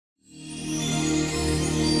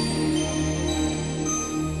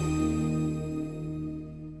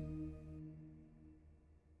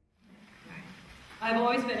I've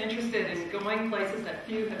always been interested in going places that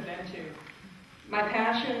few have been to. My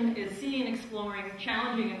passion is seeing and exploring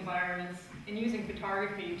challenging environments and using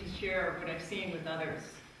photography to share what I've seen with others.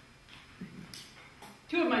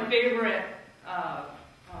 Two of my favorite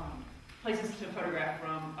places to photograph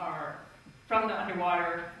from are from the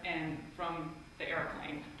underwater and from the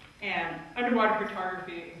airplane. And underwater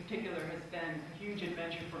photography in particular has been a huge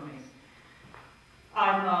adventure for me.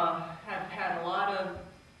 I have had a lot of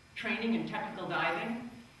training in technical diving.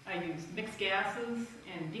 I use mixed gases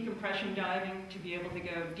and decompression diving to be able to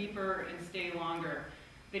go deeper and stay longer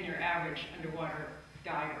than your average underwater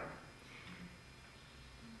diver.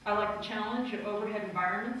 I like the challenge of overhead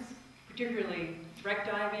environments, particularly wreck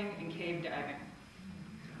diving and cave diving.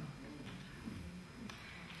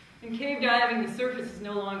 In cave diving, the surface is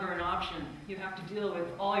no longer an option. You have to deal with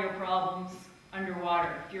all your problems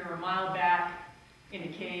underwater. If you're a mile back in a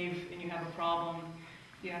cave and you have a problem,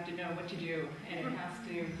 you have to know what to do. And it has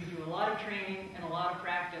to, you do a lot of training and a lot of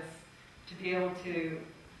practice to be able to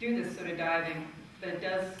do this sort of diving, but it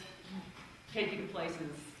does take you to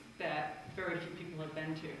places that very few people have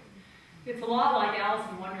been to. It's a lot like Alice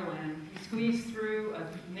in Wonderland. You squeeze through a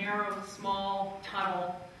narrow, small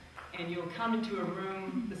tunnel, and you'll come into a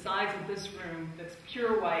room the size of this room that's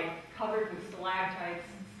pure white, covered with stalactites,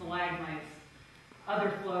 stalagmites,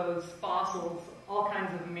 other flows, fossils, all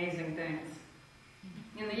kinds of amazing things.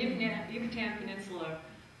 In the Yucatan Peninsula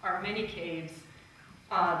are many caves.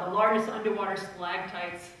 The largest underwater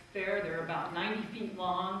stalactites there, they're about 90 feet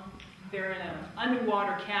long. They're in an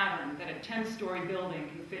underwater cavern that a 10-story building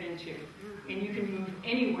can fit into. And you can move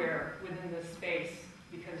anywhere within this space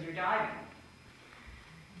because you're diving.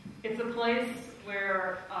 It's a place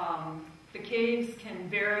where the caves can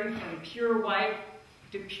vary from pure white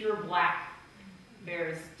to pure black.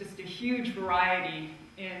 There's just a huge variety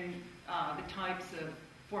in the types of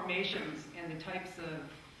formations and the types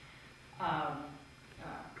of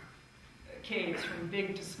caves from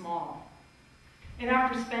big to small. And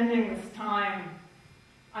after spending this time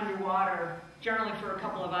underwater, generally for a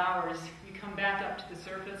couple of hours, you come back up to the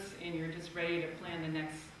surface and you're just ready to plan the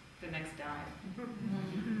next dive.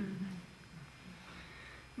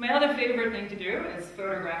 My other favorite thing to do is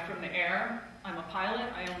photograph from the air. I'm a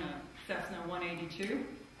pilot. I own a Cessna 182.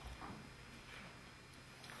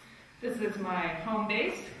 This is my home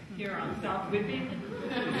base here on South Whidbey,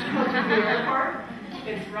 the airport.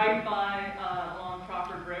 It's right by along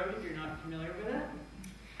Crawford Road, if you're not familiar with it.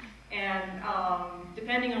 And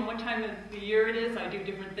depending on what time of the year it is, I do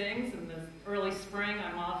different things. In the early spring,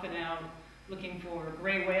 I'm often out looking for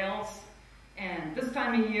gray whales. And this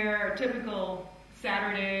time of year, a typical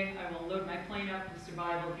Saturday, I will load my plane up with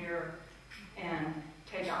survival gear and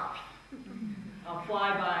take off. I'll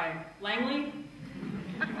fly by Langley,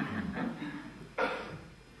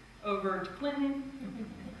 over to Clinton,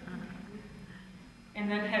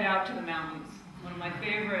 and then head out to the mountains. One of my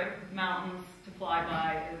favorite mountains to fly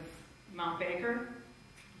by is Mount Baker.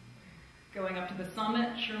 Going up to the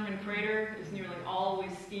summit, Sherman Crater is nearly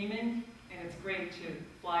always steaming, and it's great to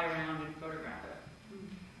fly around and photograph it.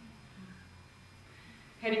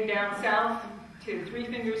 Heading down south to Three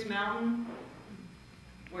Fingers Mountain,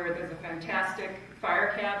 where there's a fantastic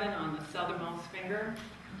fire cabin on the southernmost finger.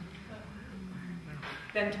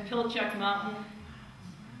 Then to Pilchuck Mountain.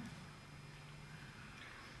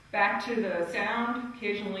 Back to the Sound.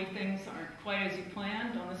 Occasionally things aren't quite as you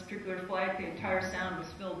planned. On this particular flight, the entire Sound was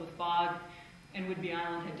filled with fog, and Whidbey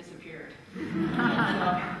Island had disappeared. So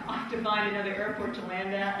I'll have to find another airport to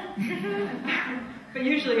land at. But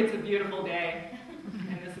usually it's a beautiful day,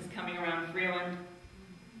 and this is coming around Freeland,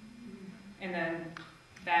 and then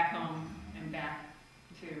back home and back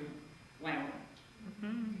to Langley.